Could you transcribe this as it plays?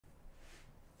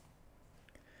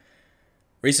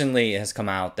Recently, it has come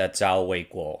out that Zhao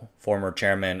Weiguo, former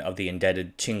chairman of the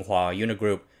indebted Tsinghua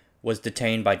Unigroup, was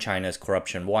detained by China's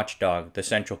corruption watchdog, the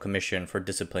Central Commission for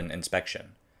Discipline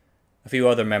Inspection. A few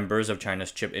other members of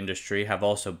China's chip industry have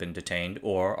also been detained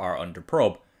or are under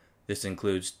probe. This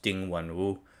includes Ding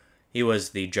Wenwu. He was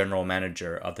the general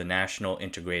manager of the National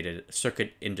Integrated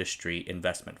Circuit Industry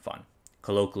Investment Fund,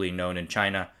 colloquially known in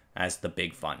China as the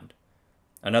Big Fund.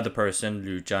 Another person,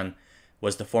 Liu Zhen,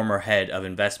 was the former head of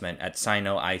investment at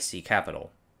Sino IC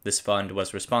Capital. This fund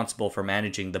was responsible for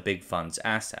managing the Big Fund's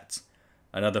assets.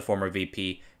 Another former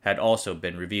VP had also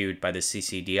been reviewed by the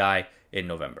CCDI in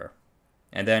November.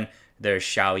 And then there's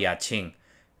Xiao Yaqing,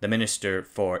 the Minister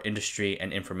for Industry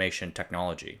and Information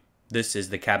Technology. This is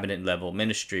the cabinet-level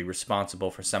ministry responsible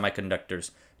for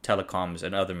semiconductors, telecoms,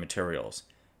 and other materials.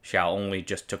 Xiao only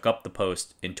just took up the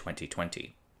post in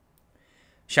 2020.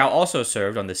 Xiao also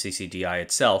served on the CCDI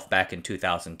itself back in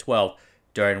 2012,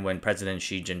 during when President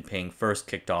Xi Jinping first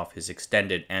kicked off his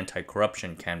extended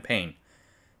anti-corruption campaign.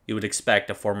 You would expect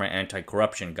a former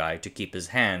anti-corruption guy to keep his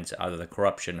hands out of the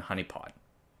corruption honeypot.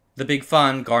 The Big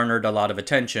Fund garnered a lot of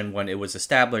attention when it was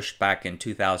established back in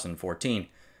 2014,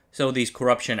 so these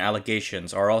corruption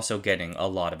allegations are also getting a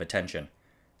lot of attention.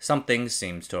 Something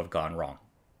seems to have gone wrong.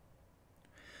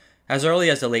 As early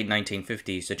as the late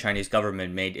 1950s, the Chinese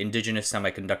government made indigenous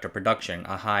semiconductor production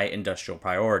a high industrial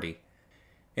priority.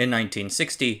 In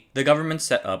 1960, the government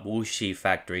set up Wuxi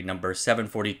Factory No.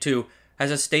 742 as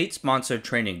a state-sponsored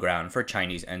training ground for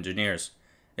Chinese engineers.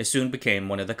 It soon became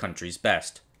one of the country's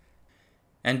best.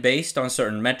 And based on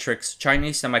certain metrics,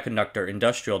 Chinese semiconductor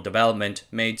industrial development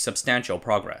made substantial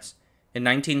progress. In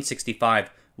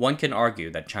 1965, one can argue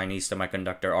that Chinese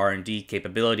semiconductor R&D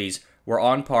capabilities were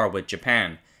on par with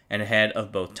Japan and ahead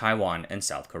of both Taiwan and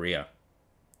South Korea.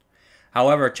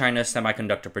 However, China's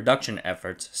semiconductor production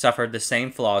efforts suffered the same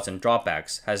flaws and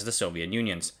drawbacks as the Soviet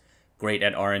Union's, great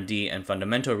at R&D and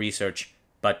fundamental research,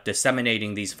 but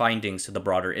disseminating these findings to the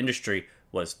broader industry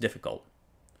was difficult.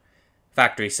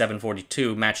 Factory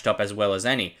 742 matched up as well as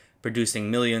any,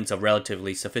 producing millions of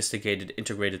relatively sophisticated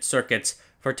integrated circuits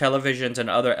for televisions and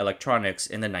other electronics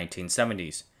in the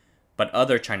 1970s. But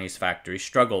other Chinese factories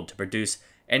struggled to produce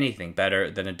anything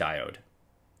better than a diode.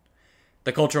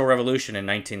 The Cultural Revolution in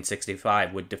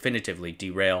 1965 would definitively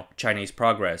derail Chinese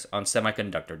progress on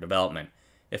semiconductor development,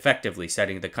 effectively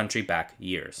setting the country back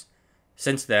years.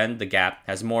 Since then, the gap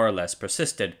has more or less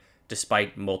persisted,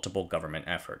 despite multiple government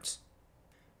efforts.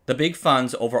 The Big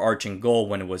Fund's overarching goal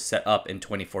when it was set up in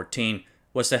 2014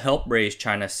 was to help raise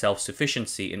China's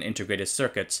self-sufficiency in integrated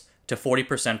circuits to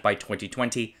 40% by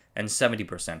 2020 and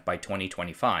 70% by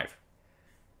 2025.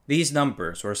 These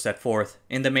numbers were set forth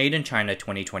in the Made in China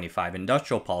 2025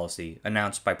 industrial policy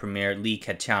announced by Premier Li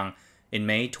Keqiang in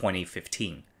May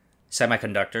 2015.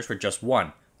 Semiconductors were just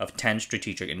one of 10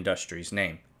 strategic industries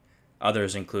named.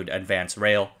 Others include advanced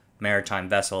rail, maritime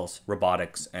vessels,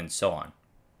 robotics, and so on.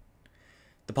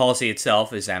 The policy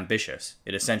itself is ambitious.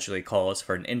 It essentially calls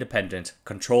for an independent,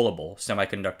 controllable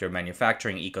semiconductor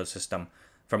manufacturing ecosystem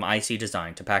from IC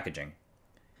design to packaging.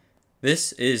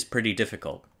 This is pretty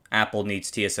difficult. Apple needs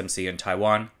TSMC in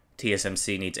Taiwan,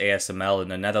 TSMC needs ASML in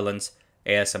the Netherlands,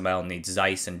 ASML needs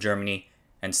Zeiss in Germany,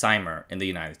 and Cymer in the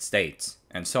United States,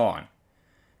 and so on.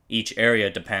 Each area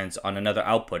depends on another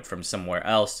output from somewhere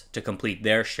else to complete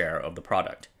their share of the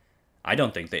product. I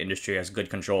don't think the industry has good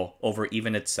control over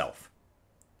even itself.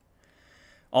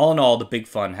 All in all, the Big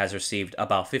Fund has received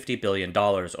about $50 billion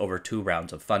over 2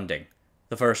 rounds of funding.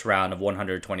 The first round of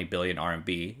 120 billion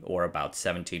RMB, or about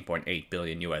 17.8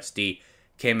 billion USD,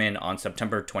 came in on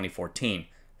September 2014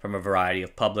 from a variety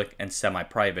of public and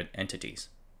semi-private entities.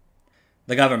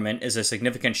 The government is a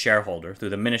significant shareholder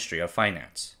through the Ministry of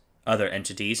Finance. Other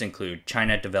entities include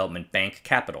China Development Bank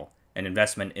Capital, an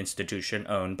investment institution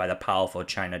owned by the powerful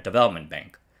China Development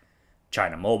Bank,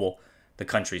 China Mobile, the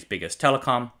country's biggest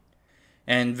telecom,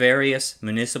 and various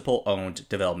municipal-owned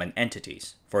development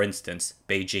entities, for instance,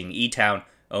 Beijing E-Town,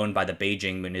 owned by the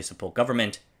Beijing municipal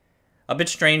government. A bit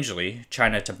strangely,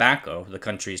 China Tobacco, the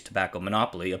country's tobacco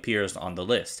monopoly, appears on the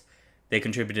list. They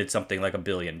contributed something like $1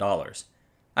 billion.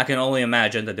 I can only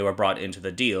imagine that they were brought into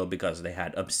the deal because they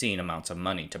had obscene amounts of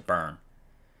money to burn.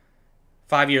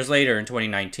 5 years later, in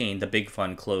 2019, the Big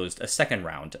Fund closed a second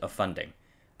round of funding.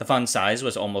 The fund size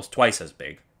was almost twice as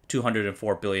big,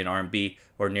 204 billion RMB,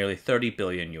 or nearly 30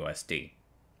 billion USD.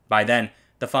 By then,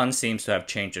 the fund seems to have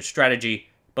changed its strategy,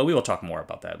 but we will talk more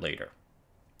about that later.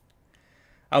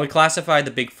 I would classify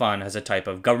the Big Fund as a type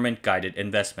of government-guided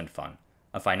investment fund,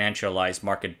 a financialized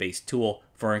market-based tool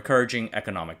for encouraging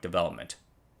economic development.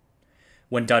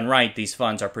 When done right, these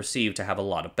funds are perceived to have a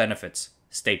lot of benefits.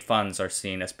 State funds are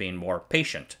seen as being more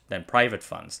patient than private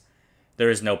funds. There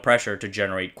is no pressure to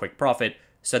generate quick profit,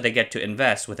 so they get to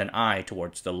invest with an eye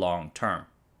towards the long term.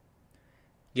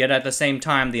 Yet at the same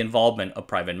time, the involvement of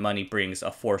private money brings a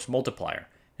force multiplier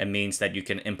and means that you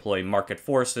can employ market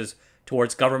forces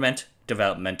towards government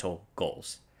developmental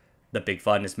goals. The big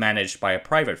fund is managed by a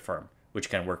private firm, which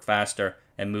can work faster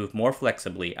and move more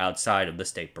flexibly outside of the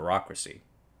state bureaucracy.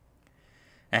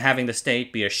 And having the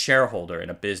state be a shareholder in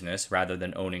a business rather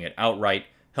than owning it outright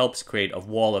helps create a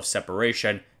wall of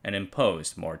separation and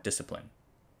impose more discipline.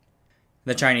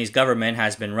 The Chinese government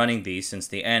has been running these since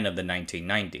the end of the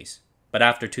 1990s, but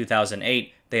after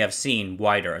 2008, they have seen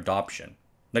wider adoption.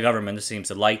 The government seems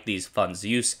to like these funds'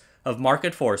 use of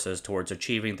market forces towards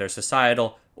achieving their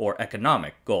societal or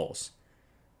economic goals.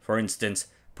 For instance,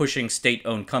 pushing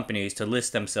state-owned companies to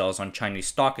list themselves on Chinese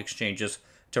stock exchanges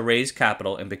to raise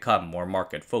capital and become more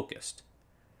market-focused.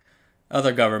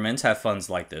 Other governments have funds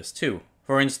like this too.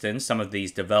 For instance, some of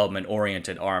these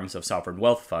development-oriented arms of sovereign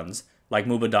wealth funds, like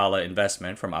Mubadala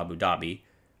Investment from Abu Dhabi,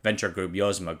 venture group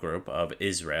Yozma Group of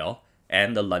Israel,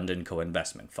 and the London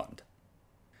Co-Investment Fund.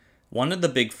 One of the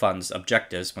big fund's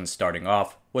objectives when starting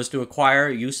off was to acquire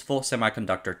useful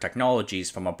semiconductor technologies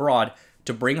from abroad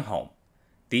to bring home.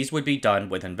 These would be done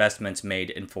with investments made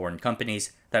in foreign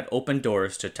companies that open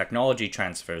doors to technology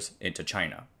transfers into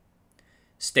China.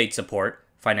 State support,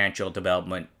 financial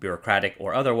development, bureaucratic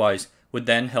or otherwise, would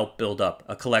then help build up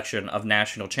a collection of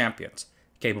national champions,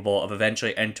 capable of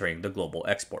eventually entering the global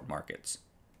export markets.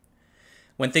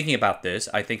 When thinking about this,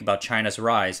 I think about China's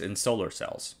rise in solar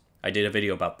cells. I did a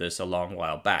video about this a long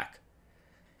while back.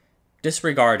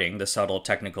 Disregarding the subtle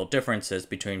technical differences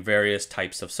between various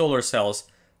types of solar cells,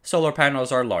 solar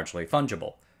panels are largely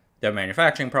fungible. Their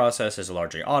manufacturing process is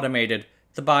largely automated,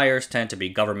 the buyers tend to be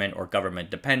government or government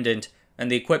dependent, and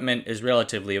the equipment is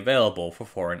relatively available for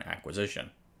foreign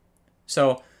acquisition.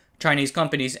 So, Chinese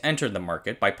companies entered the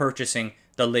market by purchasing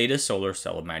the latest solar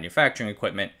cell manufacturing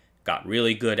equipment, got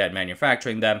really good at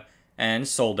manufacturing them, and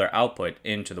sold their output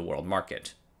into the world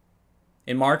market.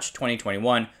 In March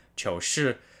 2021, Qiu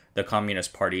Shi, the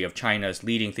Communist Party of China's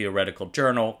leading theoretical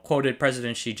journal, quoted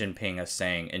President Xi Jinping as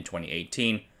saying in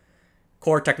 2018,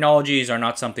 "Core technologies are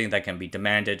not something that can be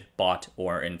demanded, bought,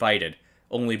 or invited.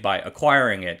 Only by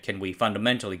acquiring it can we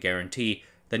fundamentally guarantee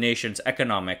the nation's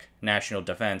economic, national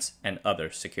defense, and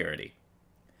other security."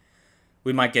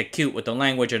 We might get cute with the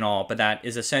language and all, but that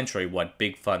is essentially what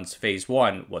Big Fund's Phase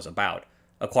 1 was about.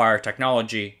 Acquire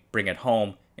technology, bring it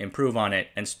home, improve on it,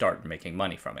 and start making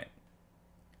money from it.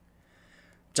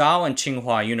 Zhao and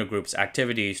Tsinghua Unigroup's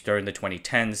activities during the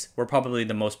 2010s were probably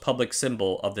the most public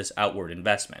symbol of this outward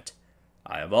investment.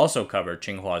 I have also covered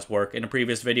Tsinghua's work in a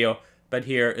previous video, but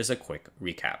here is a quick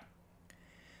recap.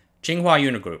 Tsinghua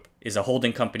Unigroup is a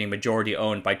holding company majority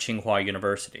owned by Tsinghua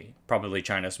University, probably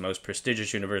China's most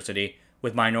prestigious university,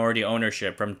 with minority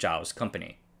ownership from Zhao's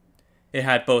company. It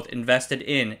had both invested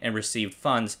in and received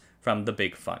funds from the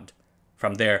Big Fund.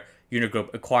 From there,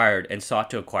 Unigroup acquired and sought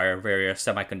to acquire various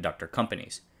semiconductor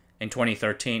companies. In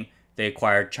 2013, they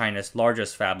acquired China's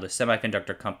largest fabless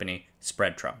semiconductor company,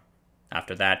 Spreadtrum.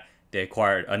 After that, they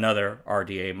acquired another,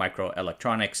 RDA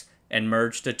Microelectronics, and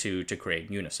merged the two to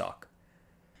create Unisoc.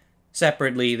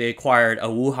 Separately, they acquired a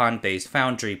Wuhan-based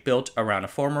foundry built around a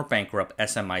former bankrupt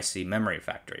SMIC memory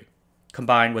factory.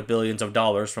 Combined with billions of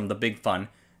dollars from the Big Fund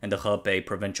and the Hebei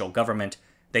provincial government,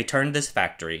 they turned this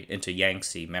factory into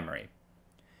Yangtze Memory.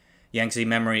 Yangtze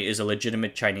Memory is a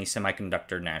legitimate Chinese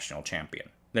semiconductor national champion.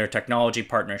 Their technology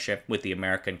partnership with the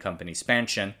American company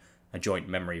Spansion, a joint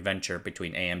memory venture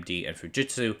between AMD and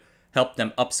Fujitsu, helped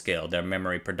them upscale their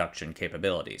memory production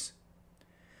capabilities.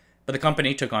 But the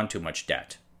company took on too much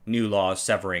debt. New laws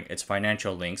severing its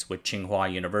financial links with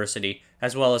Tsinghua University,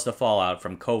 as well as the fallout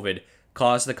from COVID,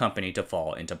 caused the company to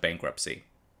fall into bankruptcy.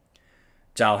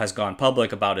 Zhao has gone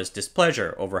public about his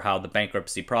displeasure over how the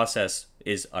bankruptcy process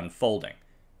is unfolding,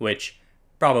 which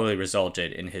probably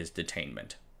resulted in his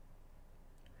detainment.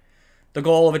 The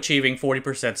goal of achieving 40%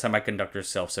 semiconductor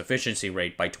self-sufficiency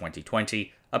rate by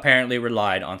 2020 apparently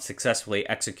relied on successfully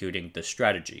executing this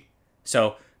strategy.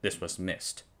 So, this was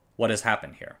missed. What has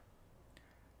happened here?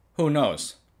 Who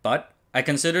knows? But I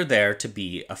consider there to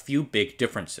be a few big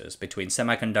differences between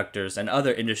semiconductors and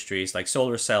other industries like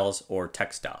solar cells or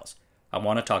textiles. I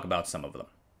want to talk about some of them.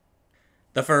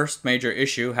 The first major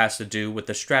issue has to do with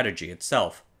the strategy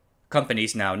itself.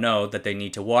 Companies now know that they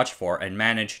need to watch for and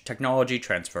manage technology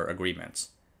transfer agreements.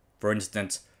 For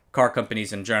instance, car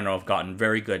companies in general have gotten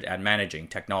very good at managing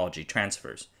technology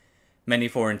transfers. Many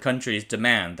foreign countries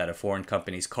demand that a foreign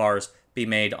company's cars be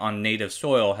made on native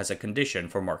soil as a condition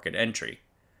for market entry.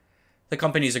 The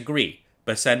companies agree,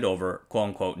 but send over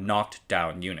quote-unquote knocked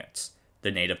down units.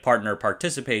 The native partner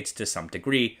participates to some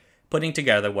degree, putting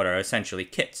together what are essentially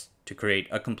kits to create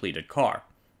a completed car.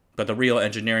 But the real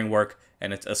engineering work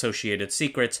and its associated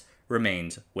secrets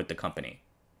remains with the company.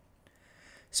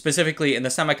 Specifically in the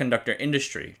semiconductor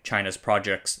industry, China's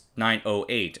projects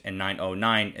 908 and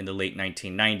 909 in the late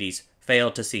 1990s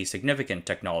failed to see significant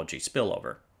technology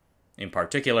spillover. In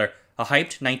particular, a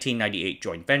hyped 1998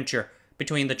 joint venture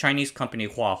between the Chinese company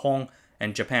Hua Hong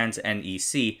and Japan's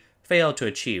NEC failed to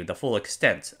achieve the full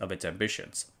extent of its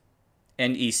ambitions.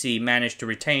 NEC managed to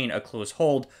retain a close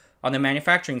hold on the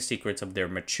manufacturing secrets of their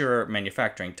mature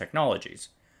manufacturing technologies.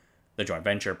 The joint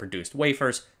venture produced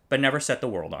wafers, but never set the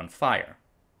world on fire.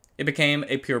 It became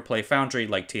a pure-play foundry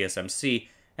like TSMC,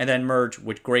 and then merged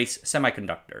with Grace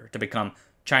Semiconductor to become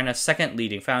China's second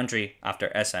leading foundry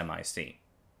after SMIC.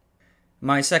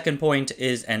 My second point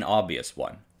is an obvious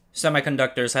one.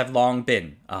 Semiconductors have long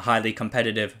been a highly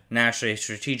competitive, nationally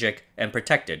strategic, and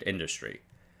protected industry.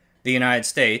 The United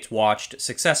States watched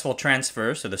successful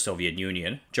transfers to the Soviet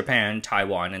Union, Japan,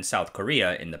 Taiwan, and South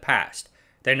Korea in the past.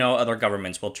 They know other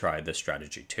governments will try this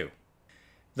strategy too.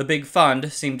 The Big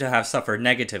Fund seemed to have suffered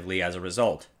negatively as a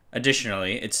result.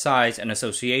 Additionally, its size and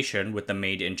association with the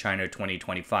Made in China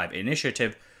 2025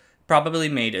 initiative probably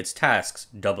made its tasks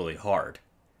doubly hard.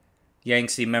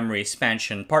 Yangtze Memory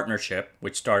Expansion Partnership,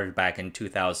 which started back in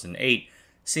 2008,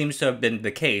 seems to have been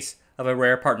the case of a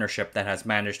rare partnership that has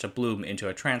managed to bloom into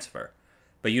a transfer,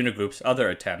 but Unigroup's other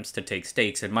attempts to take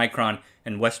stakes in Micron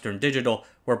and Western Digital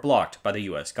were blocked by the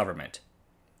US government.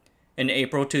 In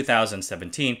April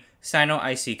 2017,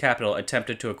 Sino-IC Capital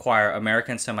attempted to acquire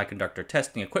American semiconductor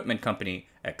testing equipment company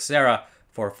Xcerra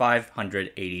for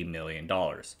 $580 million.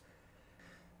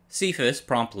 CFIUS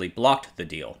promptly blocked the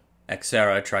deal.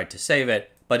 Xcerra tried to save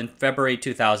it, but in February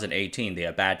 2018 they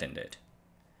abandoned it.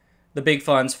 The big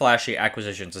fund's flashy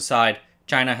acquisitions aside,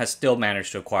 China has still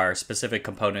managed to acquire specific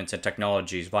components and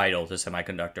technologies vital to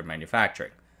semiconductor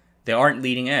manufacturing. They aren't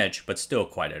leading edge, but still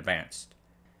quite advanced.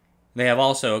 They have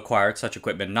also acquired such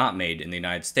equipment not made in the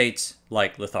United States,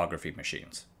 like lithography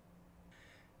machines.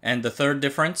 And the third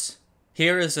difference?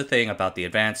 Here is the thing about the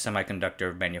advanced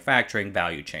semiconductor manufacturing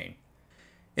value chain.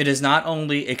 It is not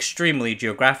only extremely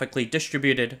geographically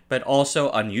distributed, but also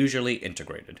unusually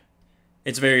integrated.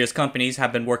 Its various companies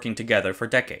have been working together for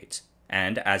decades,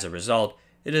 and as a result,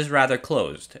 it is rather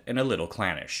closed and a little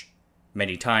clannish.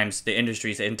 Many times, the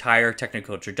industry's entire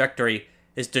technical trajectory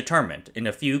is determined in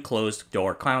a few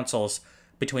closed-door councils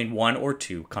between one or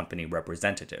two company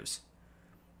representatives.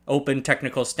 Open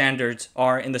technical standards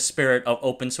are in the spirit of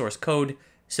open source code,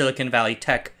 Silicon Valley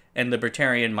tech, and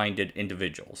libertarian-minded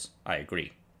individuals. I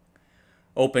agree.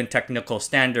 Open technical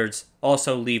standards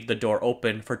also leave the door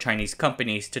open for Chinese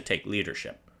companies to take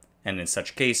leadership, and in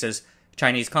such cases,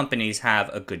 Chinese companies have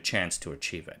a good chance to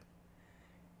achieve it.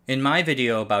 In my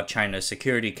video about China's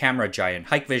security camera giant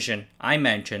Hikvision, I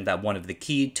mentioned that one of the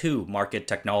key two market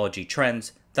technology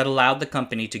trends that allowed the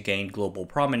company to gain global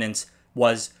prominence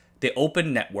was the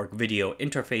Open Network Video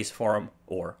Interface Forum,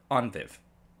 or ONVIF.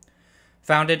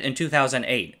 Founded in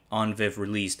 2008, ONVIF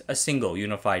released a single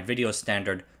unified video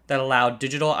standard that allowed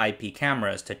digital IP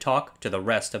cameras to talk to the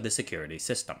rest of the security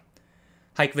system.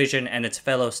 Hikvision and its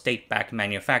fellow state-backed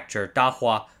manufacturer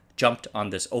Dahua jumped on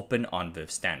this open ONVIF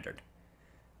standard.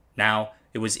 Now,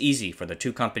 it was easy for the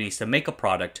two companies to make a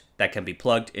product that can be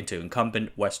plugged into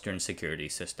incumbent Western security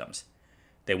systems.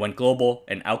 They went global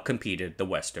and outcompeted the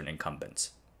Western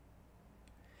incumbents.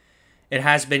 It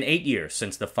has been 8 years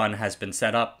since the fund has been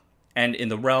set up, and in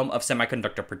the realm of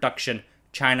semiconductor production,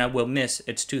 China will miss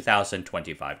its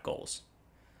 2025 goals.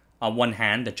 On one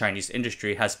hand, the Chinese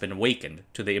industry has been awakened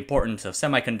to the importance of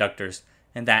semiconductors,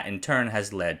 and that in turn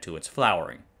has led to its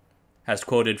flowering. As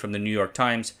quoted from the New York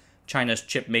Times, China's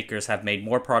chip makers have made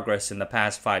more progress in the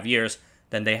past 5 years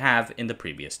than they have in the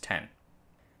previous 10.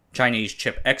 Chinese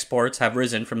chip exports have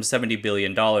risen from $70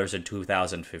 billion in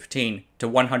 2015 to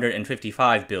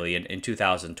 $155 billion in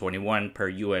 2021 per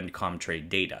UN Comtrade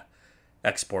data.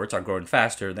 Exports are growing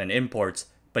faster than imports,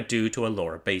 but due to a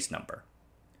lower base number.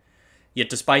 Yet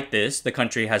despite this, the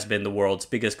country has been the world's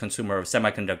biggest consumer of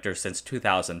semiconductors since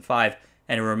 2005,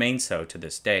 and it remains so to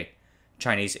this day.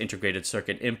 Chinese integrated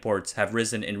circuit imports have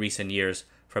risen in recent years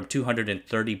from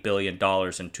 $230 billion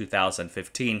in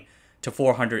 2015 to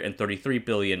 $433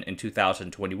 billion in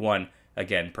 2021,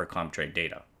 again per Comtrade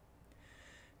data.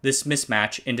 This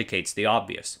mismatch indicates the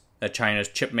obvious, that China's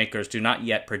chip makers do not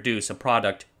yet produce a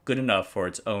product good enough for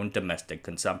its own domestic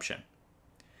consumption.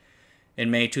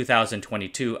 In May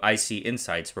 2022, IC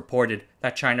Insights reported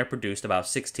that China produced about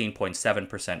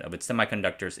 16.7% of its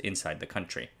semiconductors inside the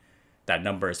country. That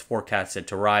number is forecasted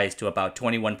to rise to about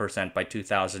 21% by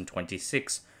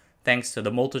 2026, thanks to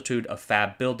the multitude of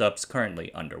fab buildups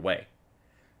currently underway.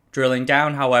 Drilling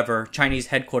down, however, Chinese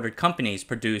headquartered companies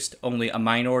produced only a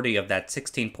minority of that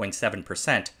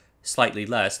 16.7%, slightly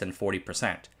less than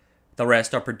 40%. The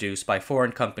rest are produced by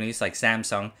foreign companies like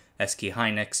Samsung, SK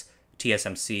Hynix,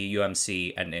 TSMC,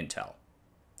 UMC, and Intel.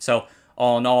 So,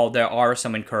 all in all, there are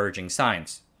some encouraging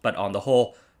signs, but on the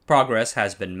whole, progress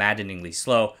has been maddeningly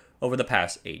slow over the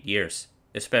past 8 years,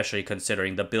 especially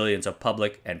considering the billions of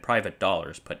public and private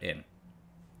dollars put in.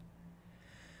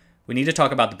 We need to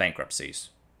talk about the bankruptcies.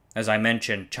 As I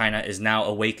mentioned, China is now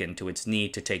awakened to its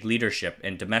need to take leadership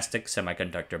in domestic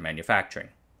semiconductor manufacturing.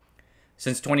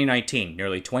 Since 2019,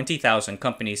 nearly 20,000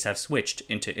 companies have switched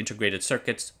into integrated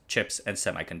circuits, chips, and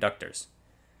semiconductors.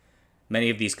 Many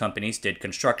of these companies did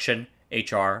construction,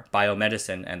 HR,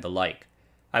 biomedicine, and the like.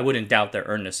 I wouldn't doubt their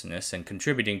earnestness in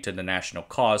contributing to the national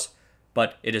cause,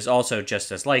 but it is also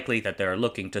just as likely that they are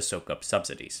looking to soak up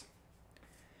subsidies.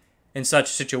 In such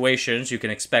situations, you can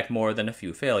expect more than a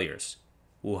few failures.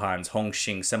 Wuhan's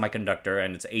Hongxing Semiconductor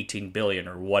and its 18 billion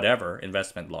or whatever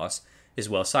investment loss is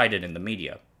well cited in the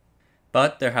media.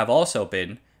 But there have also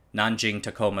been Nanjing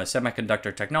Tacoma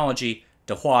Semiconductor Technology,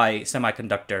 Dehuai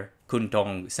Semiconductor,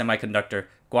 Kundong Semiconductor,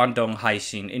 Guangdong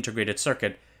Haixin Integrated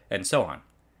Circuit, and so on.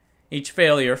 Each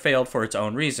failure failed for its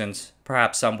own reasons.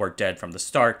 Perhaps some were dead from the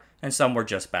start, and some were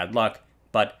just bad luck,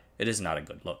 but it is not a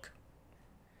good look.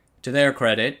 To their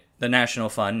credit, the National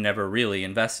Fund never really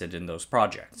invested in those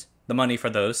projects. The money for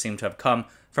those seemed to have come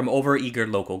from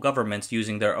overeager local governments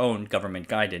using their own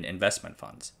government-guided investment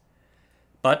funds.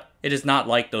 But it is not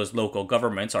like those local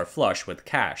governments are flush with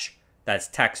cash. That's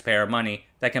taxpayer money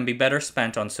that can be better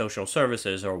spent on social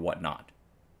services or whatnot.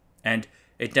 And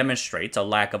it demonstrates a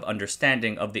lack of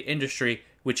understanding of the industry,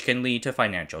 which can lead to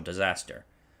financial disaster.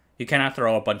 You cannot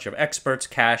throw a bunch of experts,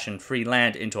 cash, and free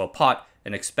land into a pot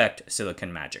and expect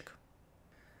silicon magic.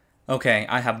 Okay,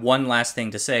 I have one last thing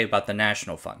to say about the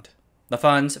National Fund. The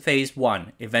fund's Phase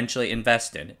 1 eventually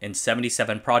invested in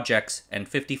 77 projects and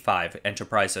 55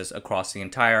 enterprises across the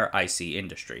entire IC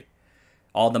industry.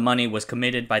 All the money was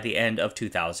committed by the end of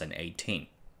 2018.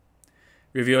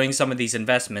 Reviewing some of these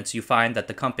investments, you find that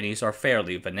the companies are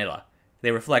fairly vanilla.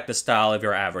 They reflect the style of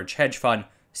your average hedge fund,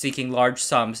 seeking large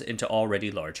sums into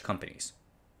already large companies.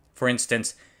 For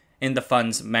instance, in the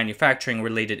fund's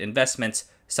manufacturing-related investments,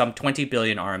 some 20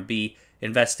 billion RMB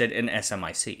invested in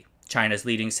SMIC, China's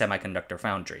leading semiconductor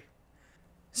foundry.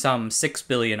 Some 6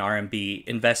 billion RMB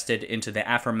invested into the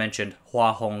aforementioned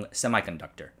Hua Hong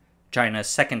Semiconductor, China's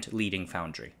second leading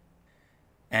foundry.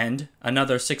 And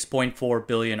another 6.4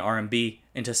 billion RMB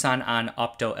into San'an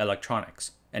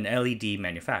Optoelectronics, an LED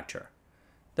manufacturer.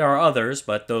 There are others,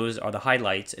 but those are the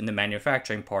highlights in the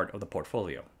manufacturing part of the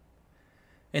portfolio.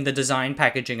 In the design,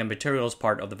 packaging, and materials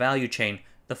part of the value chain,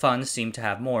 the funds seem to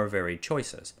have more varied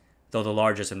choices, though the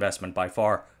largest investment by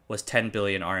far was 10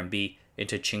 billion RMB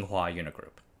into Tsinghua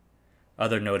Unigroup.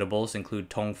 Other notables include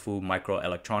Tongfu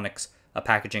Microelectronics, a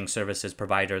packaging services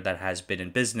provider that has been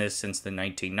in business since the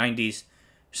 1990s,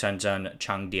 Shenzhen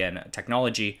Changdian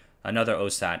Technology, another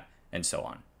OSAT, and so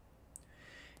on.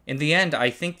 In the end, I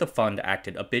think the fund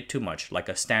acted a bit too much like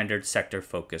a standard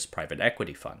sector-focused private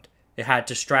equity fund. It had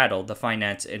to straddle the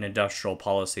finance and industrial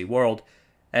policy world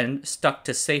and stuck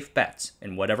to safe bets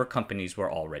in whatever companies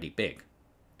were already big.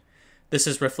 This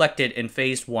is reflected in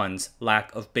Phase 1's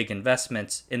lack of big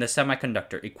investments in the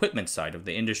semiconductor equipment side of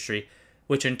the industry,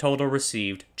 which in total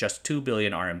received just 2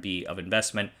 billion RMB of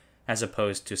investment as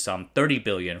opposed to some 30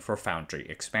 billion for foundry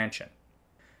expansion.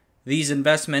 These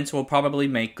investments will probably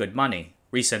make good money,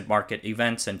 recent market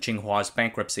events and Tsinghua's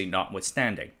bankruptcy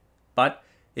notwithstanding. But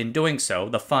in doing so,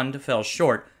 the fund fell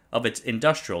short of its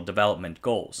industrial development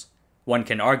goals. One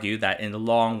can argue that in the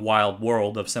long, wild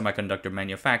world of semiconductor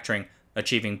manufacturing,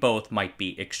 achieving both might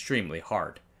be extremely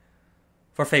hard.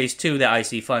 For Phase 2, the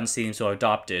IC Fund seems to have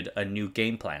adopted a new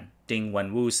game plan. Ding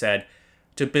Wenwu said,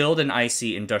 "To build an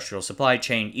IC industrial supply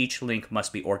chain, each link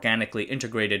must be organically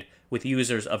integrated with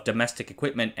users of domestic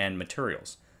equipment and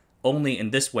materials. Only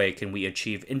in this way can we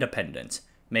achieve independence,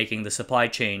 making the supply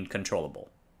chain controllable."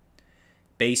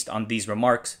 Based on these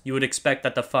remarks, you would expect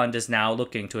that the fund is now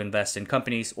looking to invest in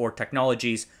companies or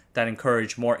technologies that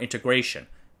encourage more integration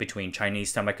between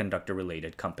Chinese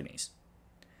semiconductor-related companies.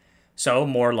 So,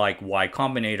 more like Y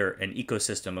Combinator, an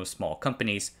ecosystem of small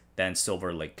companies, than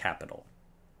Silver Lake Capital.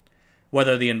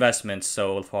 Whether the investments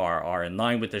so far are in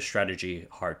line with this strategy,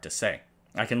 hard to say.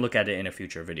 I can look at it in a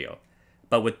future video.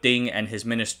 But with Ding and his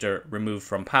minister removed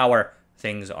from power,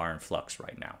 things are in flux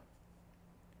right now.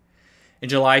 In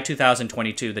July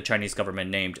 2022, the Chinese government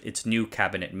named its new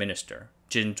cabinet minister.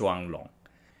 Jin Zhuanglong.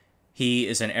 He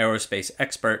is an aerospace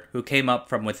expert who came up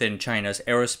from within China's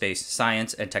Aerospace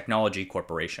Science and Technology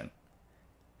Corporation.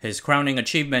 His crowning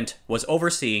achievement was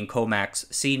overseeing COMAC's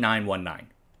C919,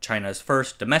 China's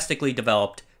first domestically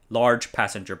developed large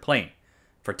passenger plane,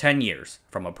 for 10 years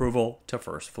from approval to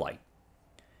first flight.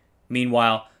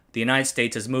 Meanwhile, the United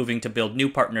States is moving to build new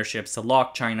partnerships to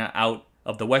lock China out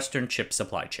of the Western chip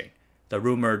supply chain, the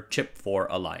rumored Chip 4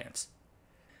 alliance.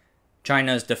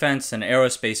 China's defense and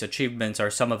aerospace achievements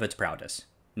are some of its proudest.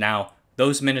 Now,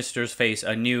 those ministers face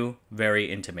a new,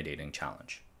 very intimidating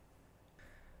challenge.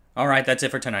 Alright, that's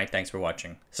it for tonight. Thanks for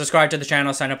watching. Subscribe to the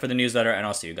channel, sign up for the newsletter, and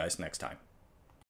I'll see you guys next time.